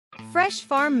Fresh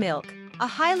farm milk, a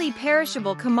highly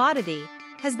perishable commodity,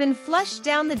 has been flushed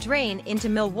down the drain into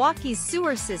Milwaukee's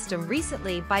sewer system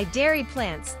recently by dairy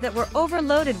plants that were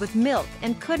overloaded with milk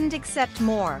and couldn't accept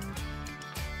more.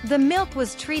 The milk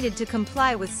was treated to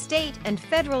comply with state and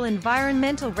federal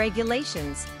environmental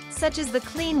regulations, such as the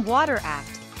Clean Water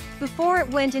Act, before it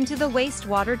went into the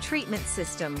wastewater treatment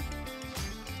system.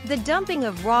 The dumping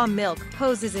of raw milk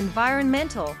poses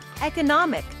environmental,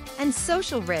 economic, and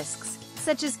social risks,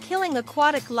 such as killing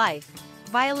aquatic life,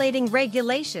 violating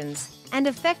regulations, and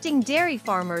affecting dairy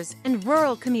farmers and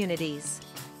rural communities.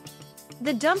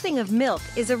 The dumping of milk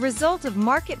is a result of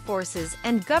market forces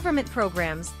and government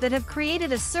programs that have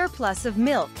created a surplus of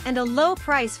milk and a low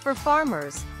price for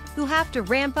farmers, who have to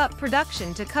ramp up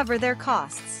production to cover their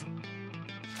costs.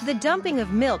 The dumping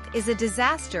of milk is a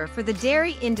disaster for the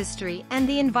dairy industry and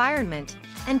the environment,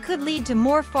 and could lead to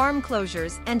more farm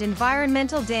closures and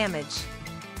environmental damage.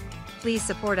 Please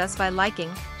support us by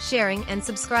liking, sharing, and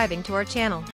subscribing to our channel.